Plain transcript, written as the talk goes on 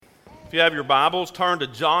If you have your Bibles, turn to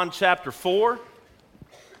John chapter 4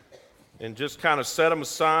 and just kind of set them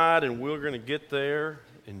aside, and we're going to get there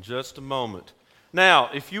in just a moment. Now,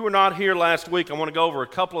 if you were not here last week, I want to go over a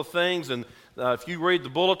couple of things, and if you read the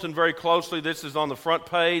bulletin very closely, this is on the front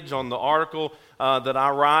page on the article that I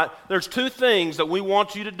write. There's two things that we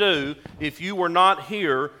want you to do if you were not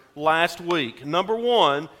here last week. Number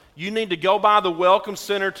one, you need to go by the Welcome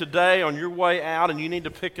Center today on your way out, and you need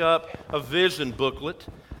to pick up a vision booklet.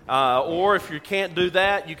 Or if you can't do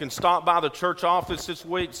that, you can stop by the church office this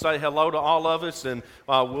week, say hello to all of us, and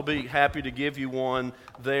we'll be happy to give you one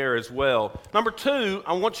there as well. Number two,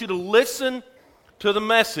 I want you to listen to the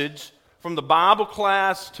message from the Bible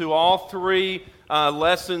class to all three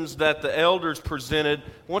lessons that the elders presented.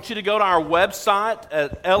 I want you to go to our website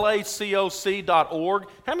at lacoc.org.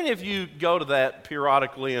 How many of you go to that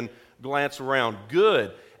periodically and glance around?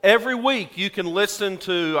 Good. Every week you can listen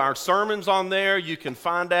to our sermons on there. You can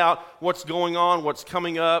find out what's going on, what's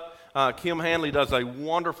coming up. Kim Hanley does a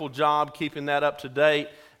wonderful job keeping that up to date.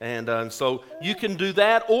 And so you can do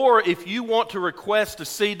that. Or if you want to request a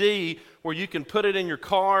CD where you can put it in your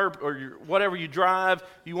car or whatever you drive,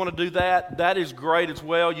 you want to do that, that is great as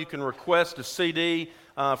well. You can request a CD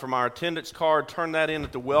from our attendance card, turn that in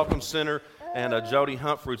at the Welcome Center, and Jody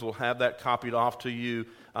Humphreys will have that copied off to you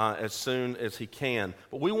as soon as he can.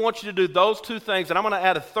 But we want you to do those two things, and I'm going to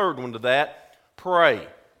add a third one to that. Pray.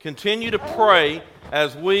 Continue to pray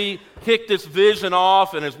as we kick this vision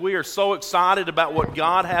off and as we are so excited about what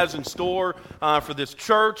God has in store for this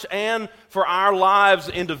church and for our lives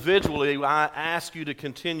individually. I ask you to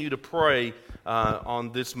continue to pray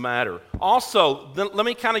on this matter. Also, let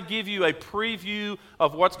me kind of give you a preview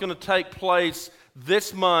of what's going to take place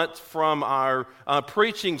this month from our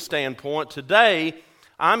preaching standpoint. Today,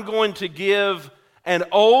 I'm going to give an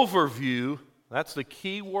overview, that's the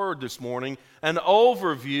key word this morning, an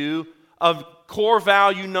overview of core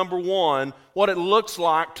value number one, what it looks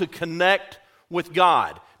like to connect with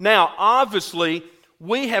God. Now, obviously,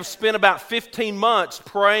 we have spent about 15 months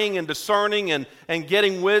praying and discerning and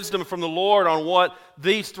getting wisdom from the Lord on what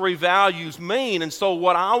these three values mean. And so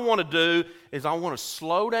what I want to do is I want to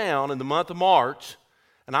slow down in the month of March,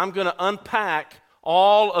 and I'm going to unpack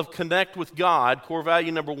all of Connect with God, core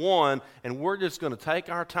value number one, and we're just going to take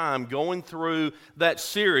our time going through that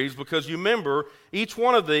series because you remember, each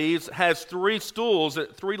one of these has three stools,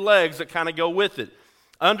 three legs that kind of go with it.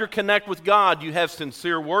 Under Connect with God, you have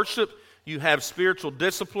sincere worship, you have spiritual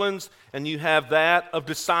disciplines, and you have that of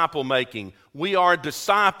disciple making. We are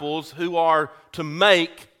disciples who are to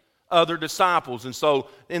make other disciples. And so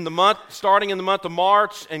starting in the month of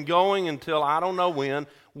March and going until I don't know when,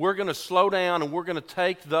 we're going to slow down and we're going to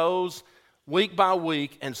take those week by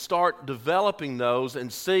week and start developing those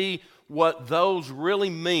and see what those really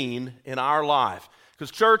mean in our life. Because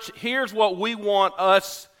church, here's what we want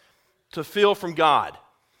us to feel from God.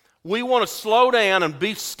 We want to slow down and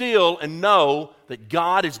be still and know that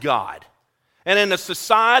God is God. And in a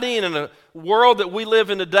society and in a world that we live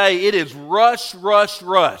in today, it is rush, rush,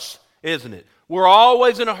 rush, isn't it? We're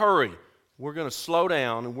always in a hurry. We're going to slow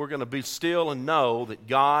down and we're going to be still and know that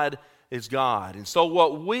God is God. And so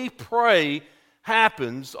what we pray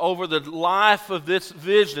happens over the life of this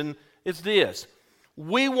vision is this.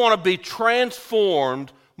 We want to be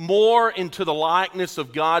transformed more into the likeness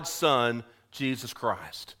of God's Son, Jesus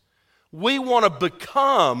Christ. We want to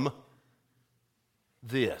become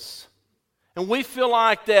this. And we feel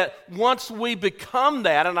like that once we become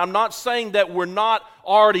that, and I'm not saying that we're not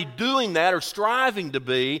already doing that or striving to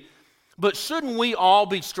be, but shouldn't we all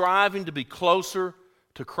be striving to be closer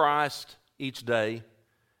to Christ each day?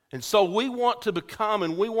 And so we want to become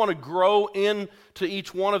and we want to grow into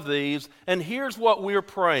each one of these. And here's what we're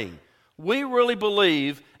praying. We really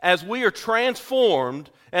believe as we are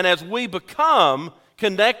transformed and as we become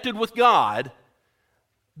connected with God,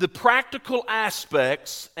 the practical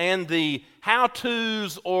aspects and the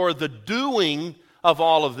how-tos or the doing of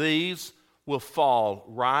all of these will fall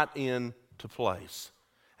right into place.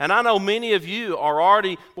 And I know many of you are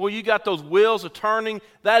already, you got those wheels a-turning.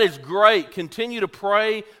 That is great. Continue to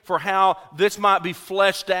pray for how this might be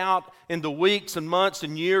fleshed out in the weeks and months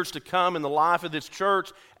and years to come in the life of this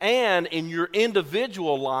church and in your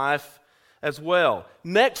individual life as well.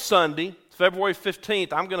 Next Sunday, February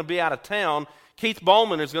 15th, I'm going to be out of town. Keith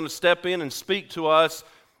Bowman is going to step in and speak to us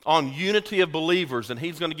on unity of believers, and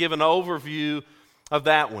he's going to give an overview of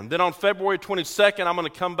that one. Then on February 22nd, I'm going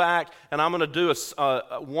to come back and I'm going to do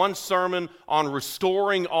one sermon on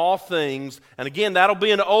restoring all things. And again, that'll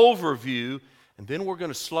be an overview. And then we're going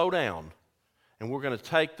to slow down and we're going to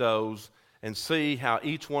take those and see how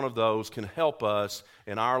each one of those can help us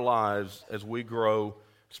in our lives as we grow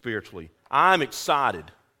spiritually. I'm excited.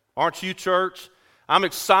 Aren't you, church? I'm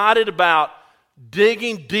excited about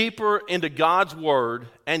digging deeper into God's Word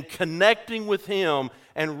and connecting with Him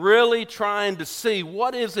and really trying to see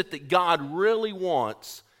what is it that God really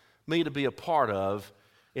wants me to be a part of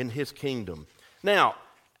in His kingdom. Now,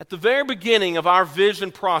 at the very beginning of our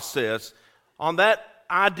vision process, on that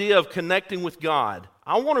idea of connecting with God,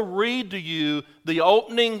 I want to read to you the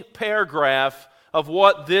opening paragraph of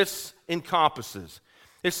what this encompasses.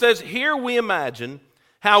 It says, "Here we imagine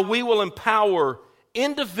how we will empower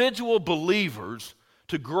individual believers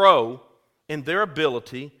to grow in their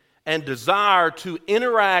ability and desire to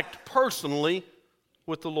interact personally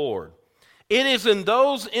with the Lord. It is in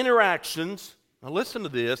those interactions, now listen to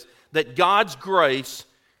this, that God's grace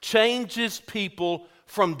changes people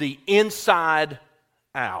from the inside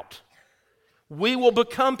out. We will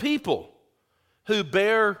become people who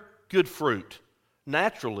bear good fruit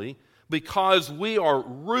naturally because we are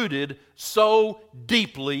rooted so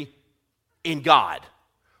deeply in God.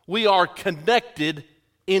 We are connected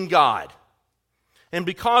in God. And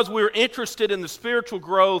because we're interested in the spiritual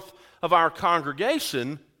growth of our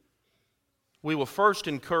congregation, we will first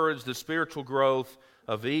encourage the spiritual growth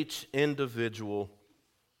of each individual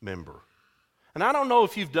member." And I don't know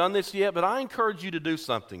if you've done this yet, but I encourage you to do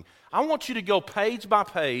something. I want you to go page by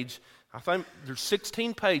page. I think there's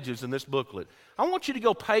 16 pages in this booklet. I want you to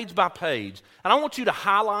go page by page, and I want you to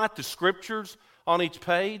highlight the scriptures on each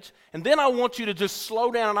page, and then I want you to just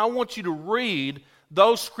slow down, and I want you to read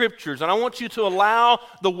those scriptures, and I want you to allow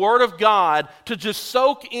the Word of God to just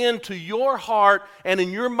soak into your heart and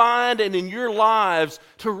in your mind and in your lives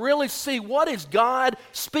to really see, what is God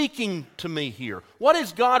speaking to me here? What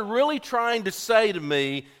is God really trying to say to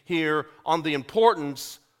me here on the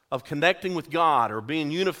importance of connecting with God or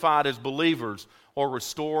being unified as believers or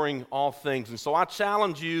restoring all things? And so I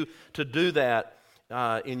challenge you to do that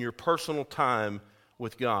in your personal time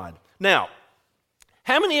with God. Now,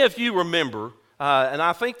 how many of you remember, and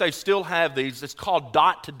I think they still have these, it's called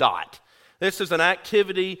Dot to Dot. This is an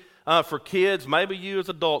activity for kids. Maybe you as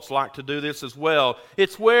adults like to do this as well.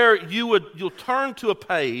 It's where you'll turn to a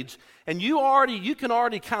page and you can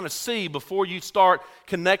already kind of see before you start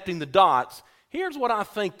connecting the dots. Here's what I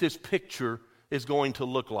think this picture is going to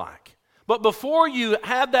look like. But before you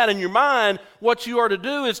have that in your mind, what you are to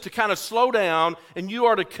do is to kind of slow down and you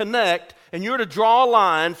are to connect and you're to draw a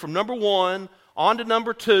line from number 1 on to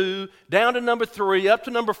number 2, down to number 3, up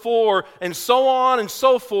to number 4, and so on and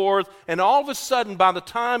so forth. And all of a sudden, by the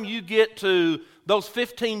time you get to those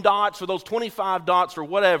 15 dots or those 25 dots or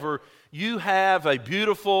whatever, you have a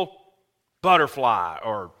beautiful butterfly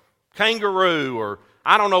or kangaroo or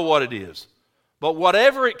I don't know what it is. But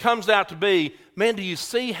whatever it comes out to be, man, do you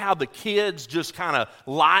see how the kids just kind of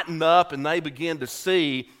lighten up and they begin to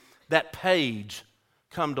see that page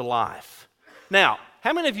come to life? Now,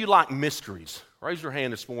 how many of you like mysteries? Raise your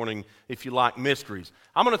hand this morning if you like mysteries.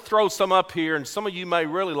 I'm going to throw some up here, and some of you may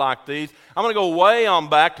really like these. I'm going to go way on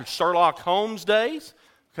back to Sherlock Holmes days.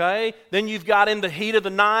 Okay? Then you've got In the Heat of the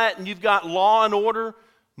Night, and you've got Law and Order.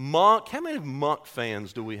 Monk. How many Monk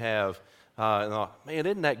fans do we have? Man,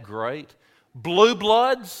 isn't that great? Blue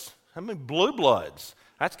Bloods. How many Blue Bloods?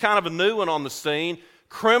 That's kind of a new one on the scene.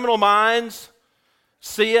 Criminal Minds.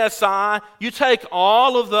 CSI. You take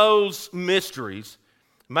all of those mysteries.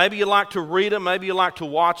 Maybe you like to read them, maybe you like to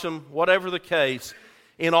watch them, whatever the case.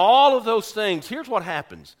 In all of those things, here's what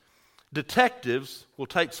happens. Detectives will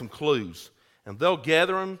take some clues, and they'll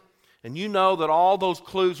gather them, and you know that all those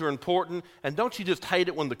clues are important. And don't you just hate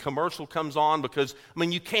it when the commercial comes on? Because,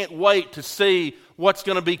 you can't wait to see what's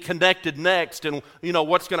going to be connected next and,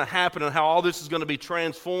 what's going to happen and how all this is going to be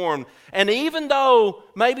transformed. And even though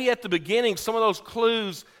maybe at the beginning some of those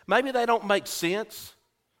clues, maybe they don't make sense,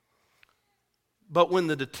 but when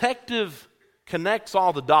the detective connects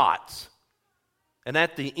all the dots, and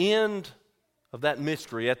at the end of that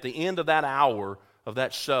mystery, at the end of that hour of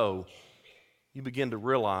that show, you begin to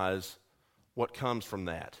realize what comes from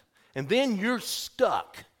that. And then you're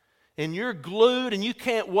stuck, and you're glued, and you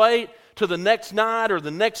can't wait to the next night or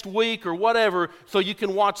the next week or whatever so you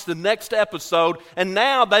can watch the next episode. And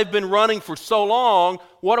now they've been running for so long,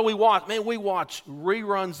 what do we watch? Man, we watch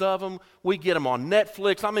reruns of them. We get them on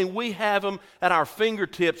Netflix. We have them at our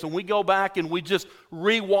fingertips, and we go back and we just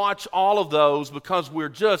rewatch all of those because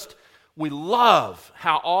we love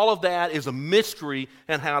how all of that is a mystery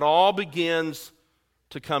and how it all begins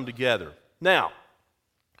to come together. Now,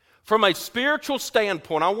 from a spiritual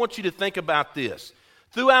standpoint, I want you to think about this.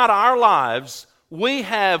 Throughout our lives, we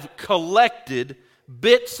have collected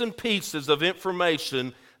bits and pieces of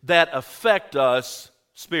information that affect us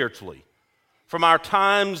spiritually. From our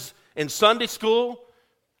times in Sunday school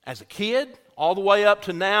as a kid, all the way up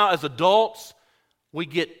to now as adults, we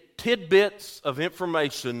get tidbits of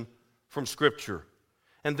information from Scripture.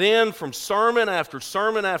 And then from sermon after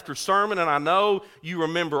sermon after sermon, and I know you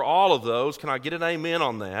remember all of those. Can I get an amen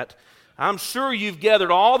on that? I'm sure you've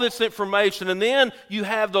gathered all this information, and then you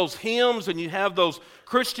have those hymns and you have those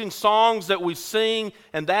Christian songs that we sing,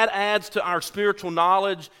 and that adds to our spiritual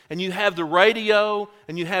knowledge. And you have the radio,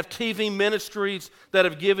 and you have TV ministries that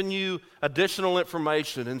have given you additional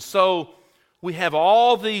information. And so we have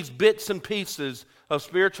all these bits and pieces of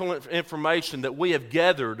spiritual information that we have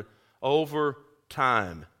gathered over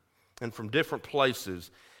time and from different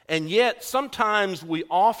places. And yet, sometimes we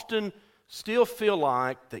often still feel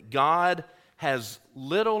like that God has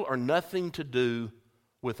little or nothing to do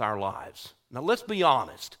with our lives. Now, let's be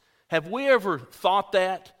honest. Have we ever thought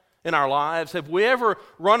that in our lives? Have we ever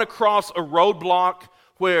run across a roadblock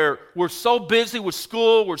where we're so busy with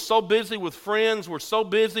school, we're so busy with friends, we're so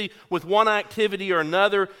busy with one activity or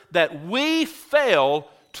another that we fail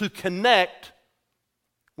to connect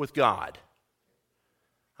with God?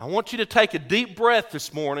 I want you to take a deep breath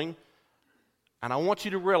this morning, and I want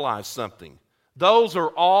you to realize something. Those are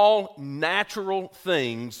all natural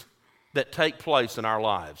things that take place in our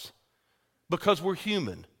lives because we're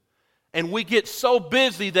human. And we get so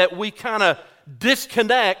busy that we kind of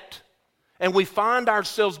disconnect and we find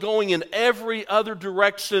ourselves going in every other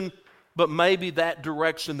direction but maybe that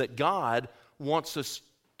direction that God wants us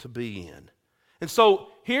to be in. And so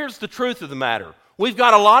here's the truth of the matter. We've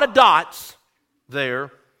got a lot of dots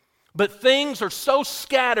there, but things are so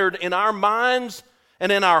scattered in our minds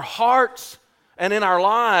and in our hearts and in our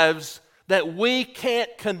lives that we can't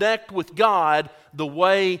connect with God the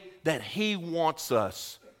way that He wants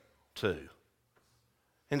us to.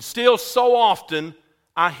 And still so often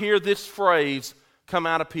I hear this phrase come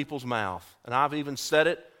out of people's mouth, and I've even said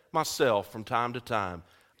it myself from time to time.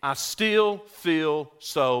 I still feel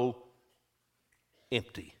so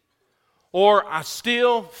empty. Or I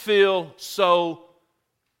still feel so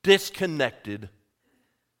disconnected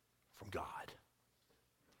from God.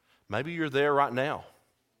 Maybe you're there right now.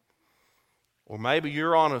 Or maybe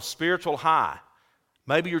you're on a spiritual high.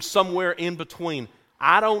 Maybe you're somewhere in between.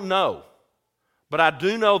 I don't know. But I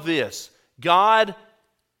do know this. God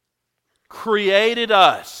created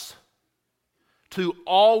us to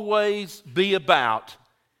always be about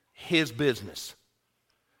His business.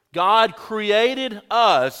 God created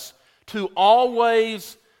us to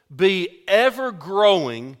always be ever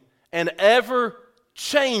growing and ever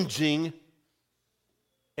changing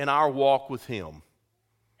in our walk with Him.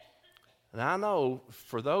 And I know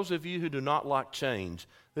for those of you who do not like change,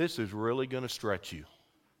 this is really going to stretch you,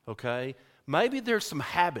 okay? Maybe there's some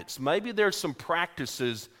habits, maybe there's some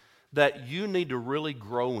practices that you need to really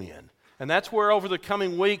grow in. And that's where over the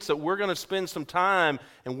coming weeks that we're going to spend some time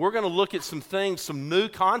and we're going to look at some things, some new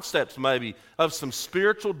concepts maybe of some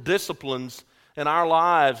spiritual disciplines in our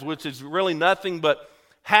lives, which is really nothing but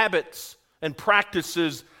habits and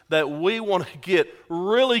practices that we want to get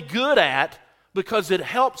really good at because it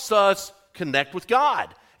helps us connect with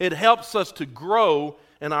God. It helps us to grow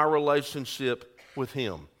in our relationship with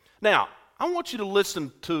Him. Now, I want you to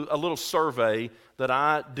listen to a little survey that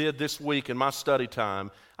I did this week in my study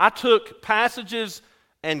time. I took passages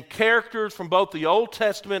and characters from both the Old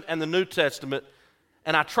Testament and the New Testament,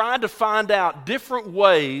 and I tried to find out different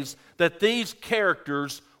ways that these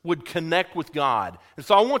characters would connect with God. And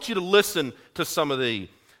so I want you to listen to some of these.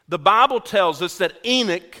 The Bible tells us that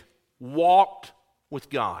Enoch walked with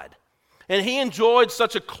God. And he enjoyed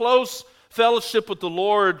such a close fellowship with the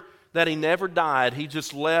Lord that he never died. He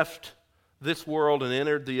just left this world and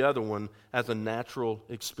entered the other one as a natural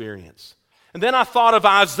experience. And then I thought of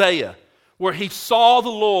Isaiah, where he saw the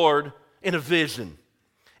Lord in a vision.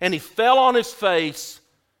 And he fell on his face.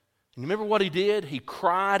 And you remember what he did? He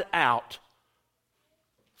cried out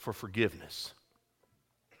for forgiveness.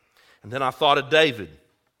 And then I thought of David.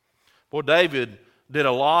 Boy, David did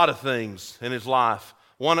a lot of things in his life.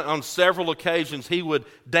 On several occasions, he would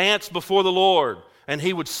dance before the Lord, and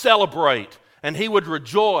he would celebrate, and he would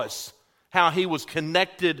rejoice how he was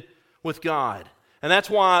connected with God. And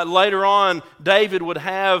that's why later on, David would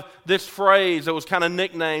have this phrase that was kind of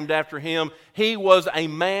nicknamed after him. He was a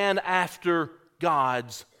man after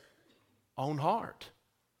God's own heart.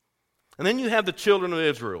 And then you have the children of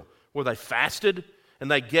Israel, where they fasted and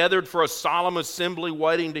they gathered for a solemn assembly,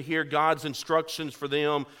 waiting to hear God's instructions for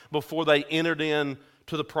them before they entered in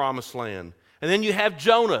to the promised land. And then you have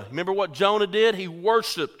Jonah. Remember what Jonah did? He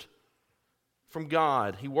worshiped from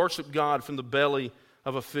God. He worshiped God from the belly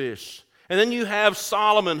of a fish. And then you have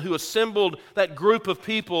Solomon, who assembled that group of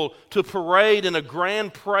people to parade in a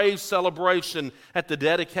grand praise celebration at the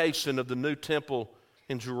dedication of the new temple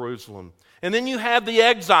in Jerusalem. And then you have the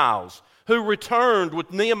exiles who returned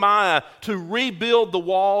with Nehemiah to rebuild the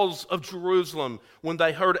walls of Jerusalem. When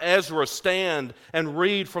they heard Ezra stand and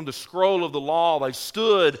read from the scroll of the law, they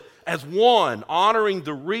stood as one, honoring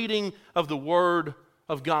the reading of the Word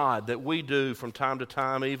of God that we do from time to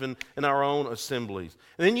time, even in our own assemblies.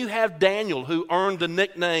 And then you have Daniel, who earned the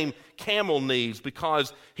nickname Camel Knees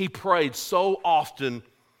because he prayed so often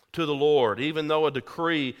to the Lord, even though a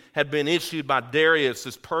decree had been issued by Darius,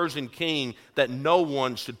 this Persian king, that no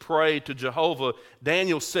one should pray to Jehovah.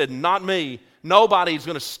 Daniel said, "Not me. Nobody's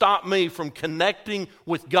going to stop me from connecting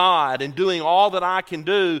with God and doing all that I can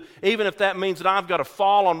do, even if that means that I've got to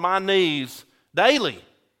fall on my knees daily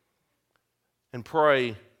and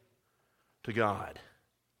pray to God."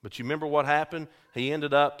 But you remember what happened? He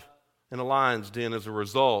ended up in a lion's den as a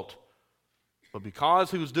result. But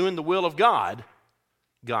because he was doing the will of God,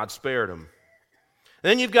 God spared him.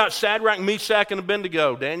 Then you've got Shadrach, Meshach, and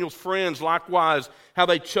Abednego, Daniel's friends, likewise, how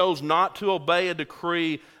they chose not to obey a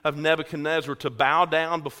decree of Nebuchadnezzar to bow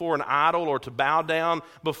down before an idol or to bow down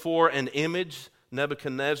before an image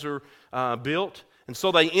Nebuchadnezzar built. And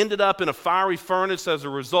so they ended up in a fiery furnace as a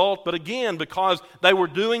result. But again, because they were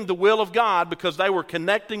doing the will of God, because they were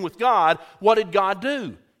connecting with God, what did God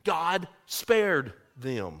do? God spared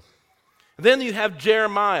them. And then you have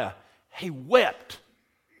Jeremiah. He wept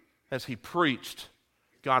as he preached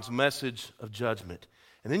God's message of judgment.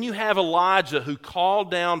 And then you have Elijah, who called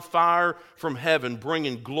down fire from heaven,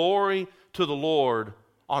 bringing glory to the Lord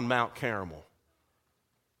on Mount Carmel.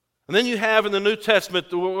 And then you have in the New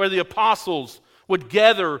Testament where the apostles would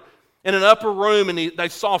gather in an upper room, and they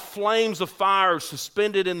saw flames of fire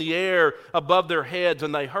suspended in the air above their heads,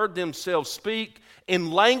 and they heard themselves speak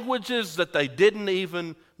in languages that they didn't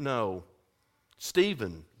even know.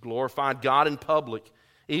 Stephen glorified God in public,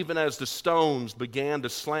 even as the stones began to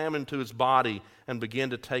slam into his body and begin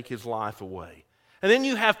to take his life away. And then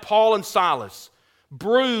you have Paul and Silas,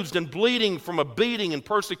 bruised and bleeding from a beating and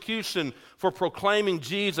persecution for proclaiming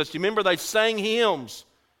Jesus. You remember they sang hymns,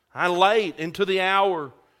 late into the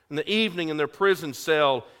hour in the evening in their prison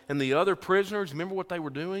cell. And the other prisoners, remember what they were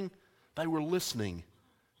doing? They were listening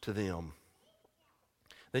to them.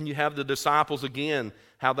 Then you have the disciples again,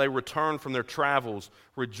 how they returned from their travels,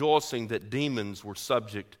 rejoicing that demons were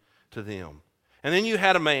subject to them. And then you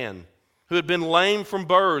had a man who had been lame from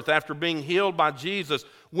birth after being healed by Jesus,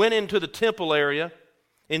 went into the temple area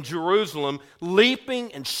in Jerusalem,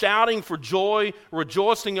 leaping and shouting for joy,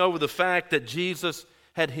 rejoicing over the fact that Jesus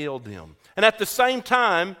had healed them. And at the same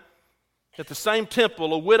time, at the same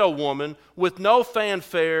temple, a widow woman with no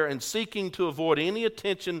fanfare and seeking to avoid any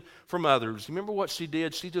attention from others. Remember what she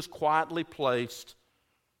did? She just quietly placed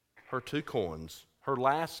her 2 coins, her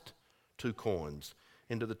last 2 coins,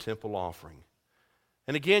 into the temple offering.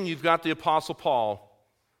 And again, you've got the Apostle Paul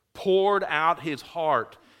poured out his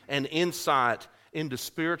heart and insight into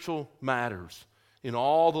spiritual matters in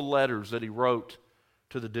all the letters that he wrote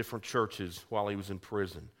to the different churches while he was in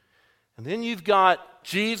prison. And then you've got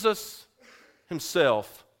Jesus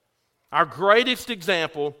himself, our greatest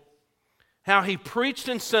example, how he preached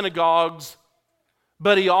in synagogues,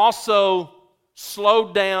 but he also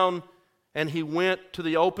slowed down and he went to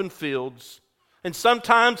the open fields. And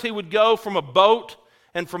sometimes he would go from a boat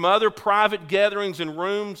and from other private gatherings in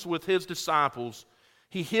rooms with his disciples.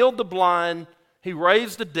 He healed the blind, he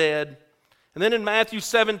raised the dead. And then in Matthew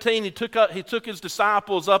 17, he took his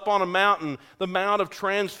disciples up on a mountain, the Mount of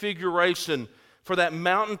Transfiguration, for that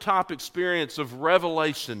mountaintop experience of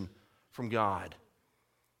revelation from God.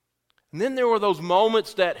 And then there were those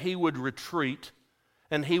moments that he would retreat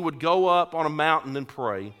and he would go up on a mountain and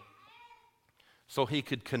pray so he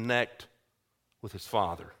could connect with his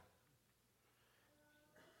Father.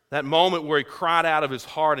 That moment where he cried out of his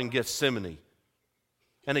heart in Gethsemane.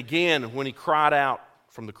 And again, when he cried out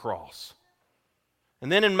from the cross.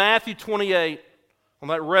 And then in Matthew 28, on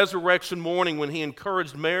that resurrection morning when he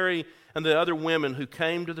encouraged Mary and the other women who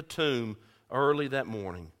came to the tomb early that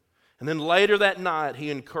morning. And then later that night, he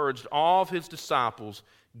encouraged all of his disciples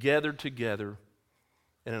gathered together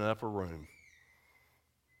in an upper room.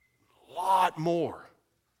 A lot more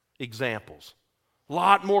examples, a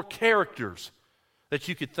lot more characters that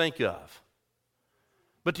you could think of.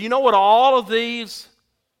 But do you know what all of these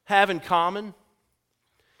have in common?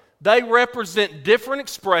 They represent different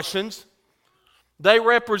expressions. They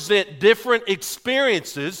represent different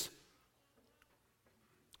experiences.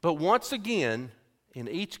 But once again, in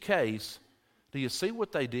each case, do you see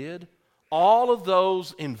what they did? All of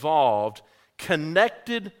those involved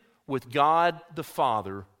connected with God the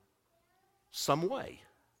Father some way.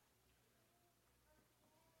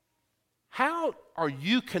 How are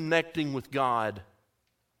you connecting with God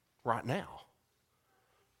right now?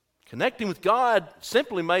 Connecting with God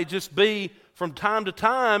simply may just be from time to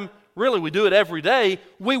time. Really, we do it every day.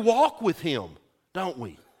 We walk with Him, don't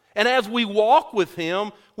we? And as we walk with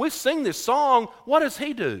Him, we sing this song. What does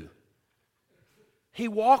He do? He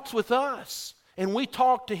walks with us, and we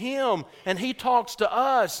talk to Him, and He talks to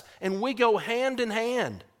us, and we go hand in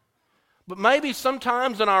hand. But maybe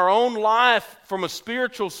sometimes in our own life, from a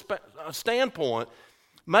spiritual standpoint,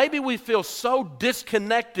 maybe we feel so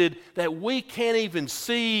disconnected that we can't even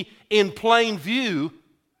see in plain view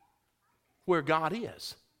where God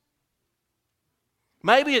is.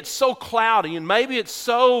 Maybe it's so cloudy, and maybe it's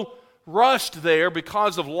so rushed there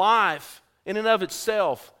because of life in and of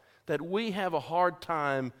itself that we have a hard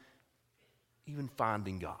time even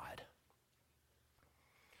finding God.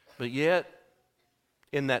 But yet,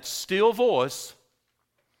 in that still voice,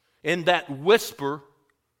 in that whisper,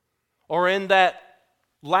 or in that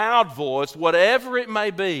loud voice, whatever it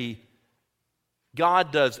may be,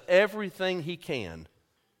 God does everything He can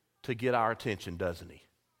to get our attention, doesn't He?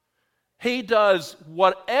 He does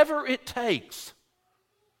whatever it takes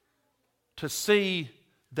to see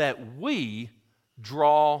that we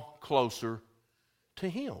draw closer to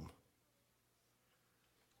Him.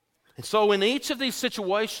 And so in each of these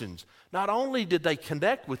situations, not only did they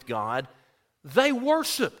connect with God, they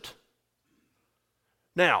worshiped.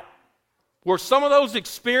 Now, were some of those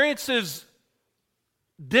experiences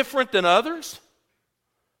different than others?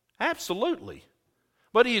 Absolutely.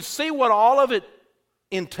 But do you see what all of it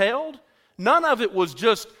entailed? None of it was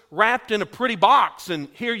just wrapped in a pretty box and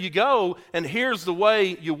here you go and here's the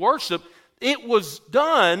way you worship. It was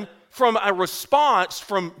done from a response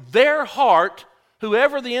from their heart,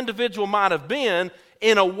 whoever the individual might have been,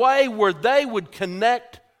 in a way where they would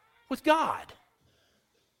connect with God.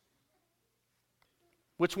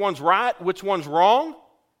 Which one's right? Which one's wrong?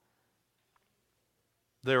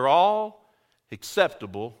 They're all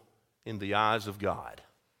acceptable in the eyes of God.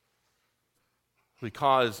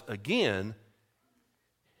 Because, again,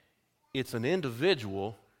 it's an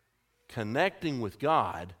individual connecting with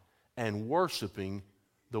God and worshiping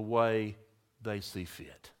the way they see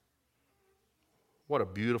fit. What a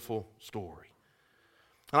beautiful story.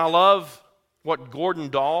 And I love what Gordon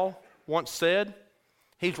Dahl once said.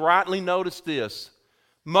 He's rightly noticed this.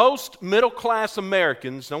 Most middle-class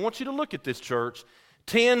Americans, and I want you to look at this, church,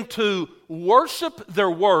 tend to worship their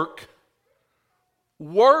work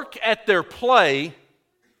at their play,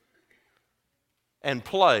 and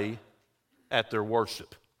play at their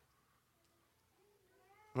worship.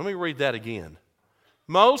 Let me read that again.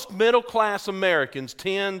 Most middle-class Americans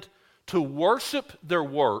tend to worship their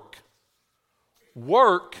work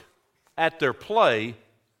at their play,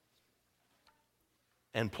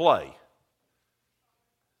 and play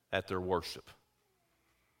at their worship.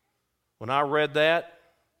 When I read that,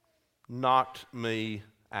 knocked me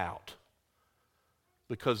out.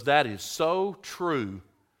 Because that is so true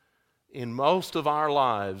in most of our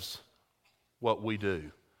lives, what we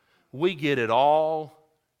do. We get it all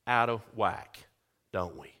out of whack,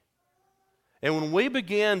 don't we? And when we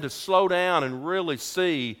begin to slow down and really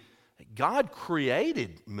see that God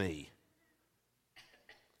created me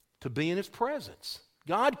to be in His presence.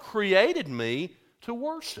 God created me to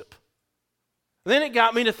worship. Then it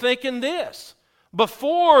got me to thinking this.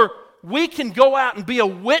 Before we can go out and be a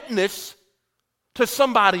witness to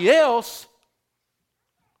somebody else,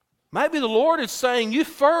 maybe the Lord is saying you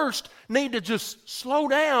first need to just slow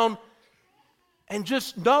down and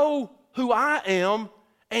just know who I am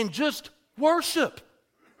and just worship.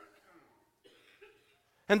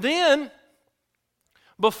 And then,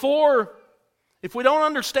 if we don't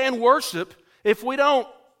understand worship, if we don't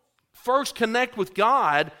first connect with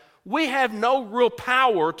God, we have no real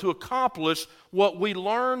power to accomplish what we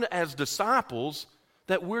learn as disciples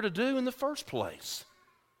that we're to do in the first place.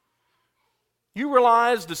 You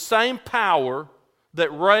realize the same power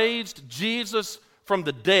that raised Jesus from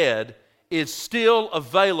the dead is still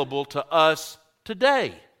available to us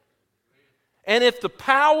today. And if the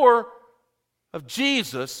power of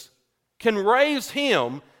Jesus can raise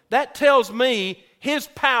Him, that tells me His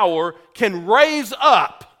power can raise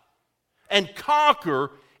up and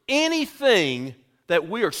conquer anything that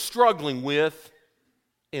we are struggling with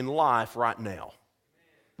in life right now.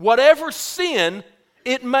 Whatever sin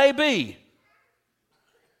it may be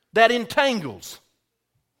that entangles,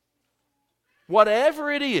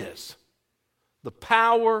 whatever it is, the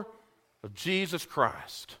power of Jesus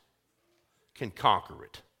Christ can conquer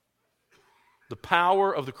it. The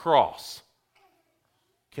power of the cross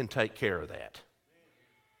can take care of that.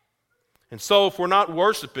 And so if we're not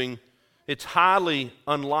worshiping, it's highly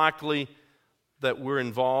unlikely that we're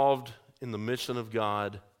involved in the mission of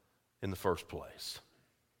God in the first place.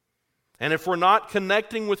 And if we're not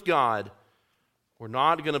connecting with God, we're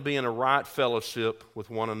not going to be in a right fellowship with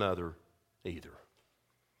one another either.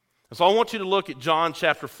 And so I want you to look at John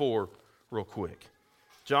chapter 4 real quick.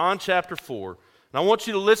 John chapter 4. And I want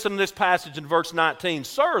you to listen to this passage in verse 19.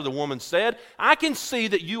 Sir, the woman said, I can see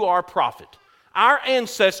that you are a prophet. Our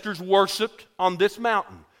ancestors worshipped on this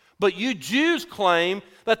mountain, but you Jews claim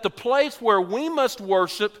that the place where we must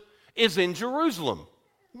worship is in Jerusalem.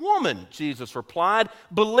 Woman, Jesus replied,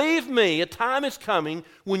 believe me, a time is coming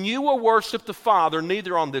when you will worship the Father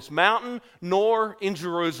neither on this mountain nor in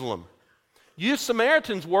Jerusalem. You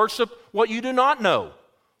Samaritans worship what you do not know.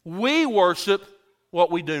 We worship what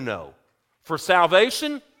we do know. For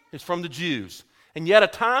salvation is from the Jews. And yet a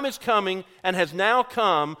time is coming and has now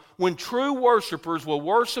come when true worshipers will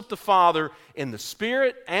worship the Father in the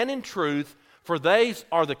Spirit and in truth, for they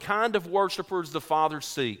are the kind of worshipers the Father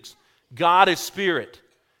seeks. God is Spirit,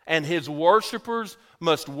 and His worshipers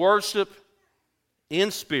must worship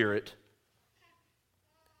in spirit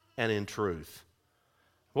and in truth.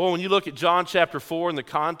 Well, when you look at John chapter 4 in the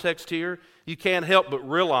context here, you can't help but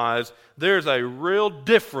realize there's a real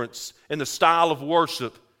difference in the style of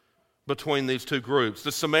worship between these two groups.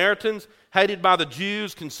 The Samaritans, hated by the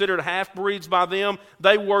Jews, considered half-breeds by them,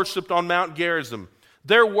 they worshiped on Mount Gerizim.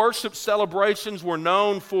 Their worship celebrations were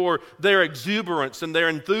known for their exuberance and their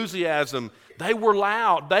enthusiasm. They were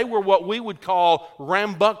loud. They were what we would call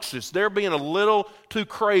rambunctious. They're being a little too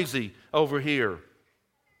crazy over here.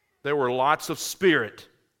 There were lots of spirit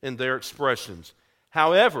in their expressions.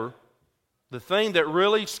 However, the thing that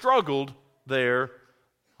really struggled there,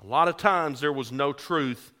 a lot of times there was no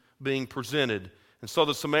truth being presented. And so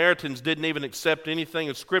the Samaritans didn't even accept anything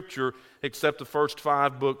of Scripture except the first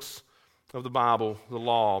 5 books of the Bible, the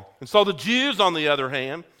law. And so the Jews, on the other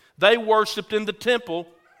hand, they worshiped in the temple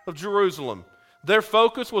of Jerusalem. Their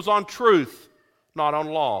focus was on truth, not on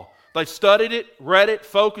law. They studied it, read it,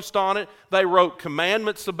 focused on it. They wrote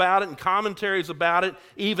commandments about it and commentaries about it,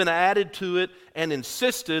 even added to it, and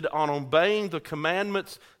insisted on obeying the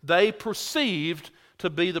commandments they perceived to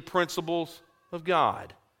be the principles of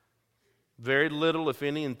God. Very little, if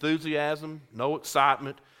any, enthusiasm, no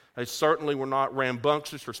excitement. They certainly were not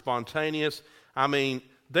rambunctious or spontaneous. I mean,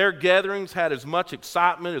 their gatherings had as much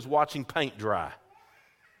excitement as watching paint dry. Have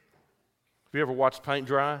you ever watched paint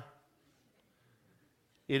dry?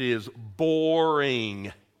 It is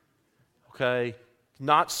boring, okay?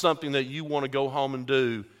 Not something that you want to go home and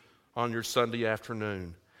do on your Sunday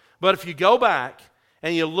afternoon. But if you go back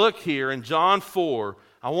and you look here in John 4,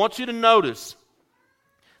 I want you to notice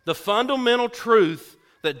the fundamental truth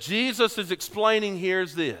that Jesus is explaining here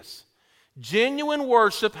is this. Genuine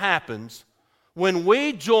worship happens when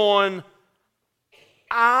we join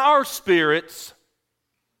our spirits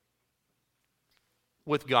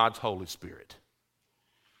with God's Holy Spirit.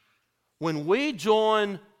 When we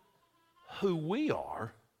join who we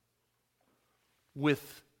are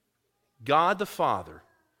with God the Father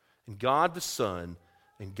and God the Son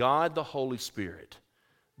and God the Holy Spirit,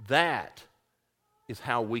 that is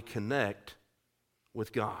how we connect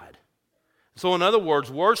with God. So in other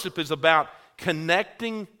words, worship is about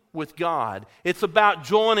connecting with God. It's about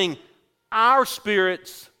joining our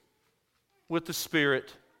spirits with the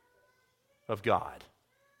Spirit of God.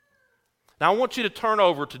 Now I want you to turn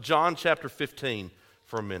over to John chapter 15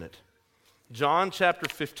 for a minute. John chapter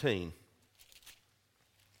 15.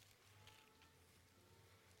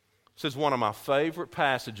 This is one of my favorite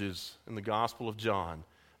passages in the Gospel of John.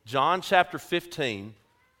 John chapter 15,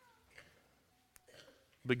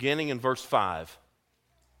 beginning in verse 5.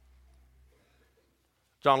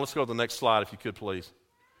 John, let's go to the next slide if you could, please.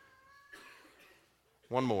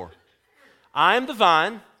 One more. I am the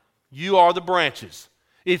vine, you are the branches.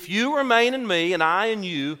 If you remain in me and I in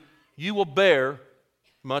you, you will bear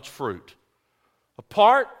much fruit.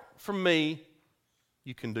 Apart from me,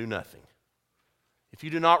 you can do nothing. If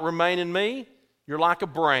you do not remain in me, you're like a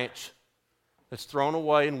branch that's thrown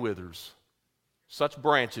away and withers. Such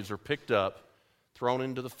branches are picked up, thrown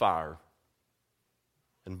into the fire,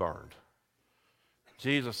 and burned.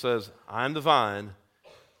 Jesus says, I am the vine,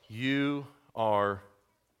 you are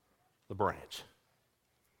the branch.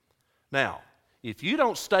 Now, if you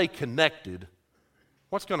don't stay connected,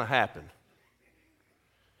 what's going to happen?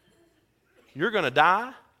 You're going to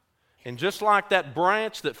die, and just like that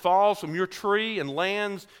branch that falls from your tree and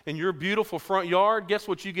lands in your beautiful front yard, guess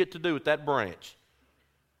what you get to do with that branch?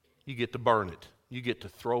 You get to burn it. You get to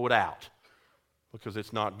throw it out because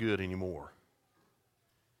it's not good anymore.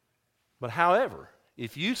 But however,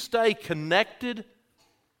 if you stay connected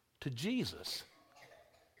to Jesus,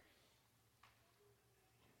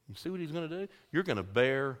 you see what he's going to do? You're going to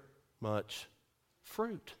bear much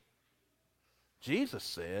fruit. Jesus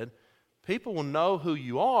said, people will know who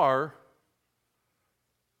you are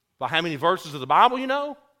by how many verses of the Bible you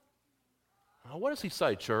know? Now, what does he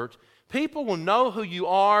say, church? People will know who you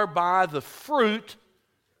are by the fruit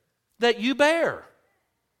that you bear.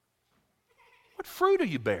 What fruit are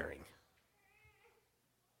you bearing?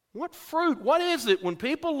 What fruit? What is it when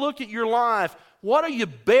people look at your life? What are you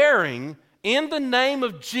bearing in the name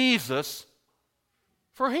of Jesus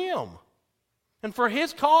for Him and for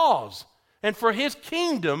His cause and for His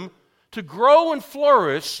kingdom to grow and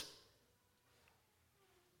flourish?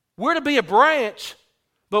 We're to be a branch,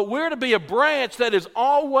 but we're to be a branch that is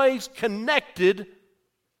always connected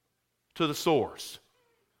to the source.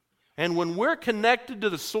 And when we're connected to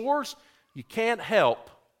the source, you can't help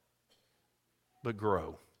but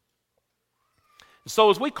grow.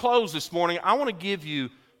 So as we close this morning, I want to give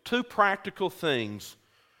you 2 practical things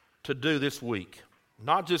to do this week.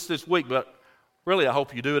 Not just this week, but really I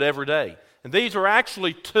hope you do it every day. And these are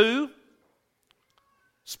actually 2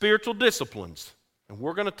 spiritual disciplines. And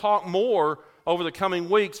we're going to talk more over the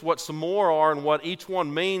coming weeks what some more are and what each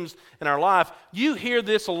one means in our life. You hear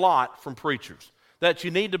this a lot from preachers, that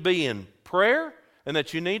you need to be in prayer and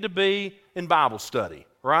that you need to be in Bible study,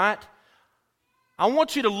 right? I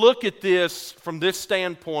want you to look at this from this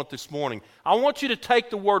standpoint this morning. I want you to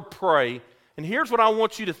take the word pray, and here's what I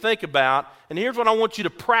want you to think about, and here's what I want you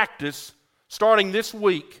to practice starting this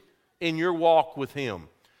week in your walk with Him.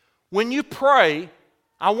 When you pray,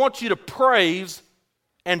 I want you to praise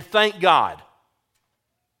and thank God.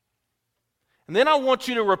 And then I want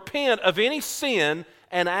you to repent of any sin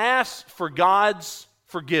and ask for God's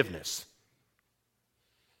forgiveness.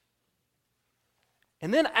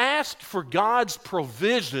 And then ask for God's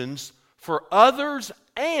provisions for others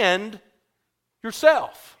and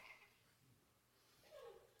yourself.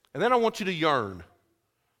 And then I want you to yearn.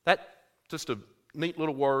 That's just a neat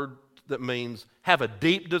little word that means have a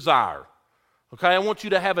deep desire. Okay, I want you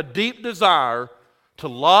to have a deep desire to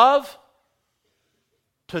love,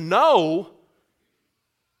 to know,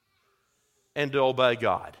 and to obey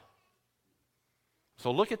God. So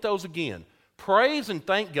look at those again. Praise and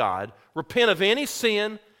thank God, repent of any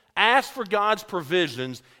sin, ask for God's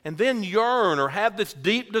provisions, and then yearn or have this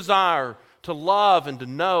deep desire to love and to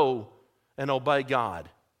know and obey God.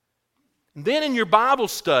 And then in your Bible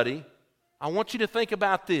study, I want you to think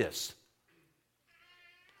about this.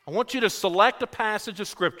 I want you to select a passage of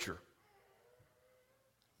Scripture.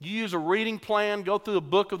 You use a reading plan, go through a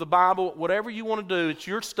book of the Bible, whatever you want to do, it's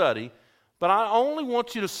your study. But I only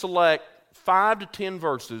want you to select 5 to 10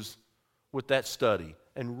 verses with that study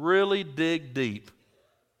and really dig deep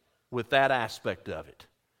with that aspect of it.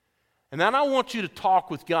 And then I want you to talk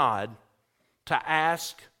with God to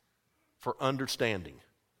ask for understanding.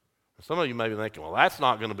 Some of you may be thinking, well, that's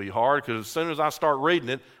not going to be hard because as soon as I start reading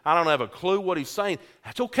it, I don't have a clue what He's saying.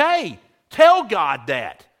 That's okay. Tell God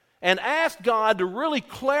that. And ask God to really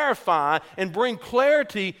clarify and bring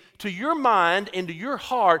clarity to your mind and to your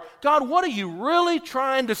heart. God, what are you really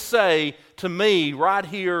trying to say to me right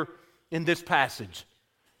here in this passage?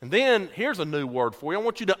 And then, here's a new word for you. I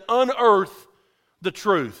want you to unearth the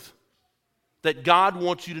truth that God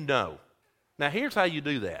wants you to know. Now, here's how you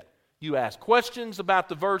do that. You ask questions about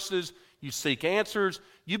the verses. You seek answers.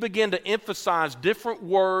 You begin to emphasize different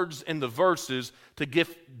words in the verses to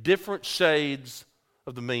give different shades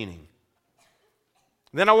of the meaning.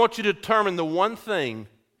 Then I want you to determine the one thing.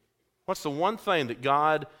 What's the one thing that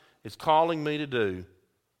God is calling me to do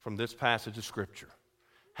from this passage of Scripture?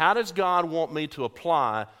 How does God want me to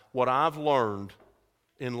apply what I've learned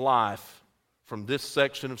in life from this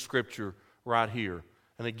section of Scripture right here?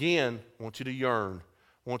 And again, I want you to yearn.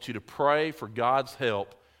 I want you to pray for God's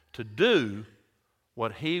help to do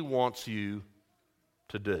what He wants you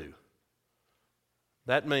to do.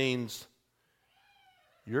 That means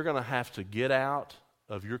you're going to have to get out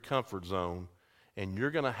of your comfort zone and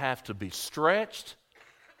you're going to have to be stretched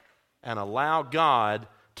and allow God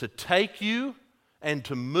to take you and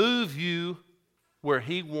to move you where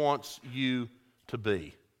He wants you to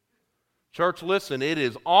be. Church, listen, it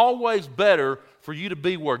is always better for you to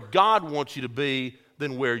be where God wants you to be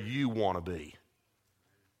than where you want to be.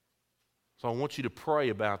 So I want you to pray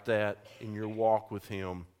about that in your walk with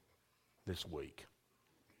Him this week.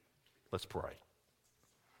 Let's pray.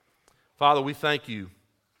 Father, we thank You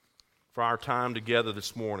for our time together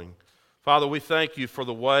this morning. Father, we thank You for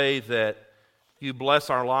the way that You bless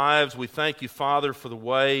our lives. We thank You, Father, for the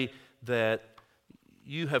way that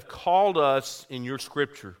You have called us in Your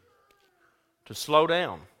Scripture to slow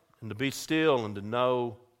down and to be still and to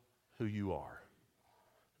know who you are.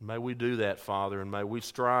 May we do that, Father, and may we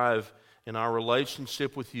strive in our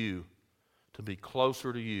relationship with you to be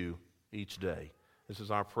closer to you each day. This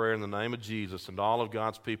is our prayer in the name of Jesus, and all of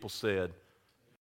God's people said,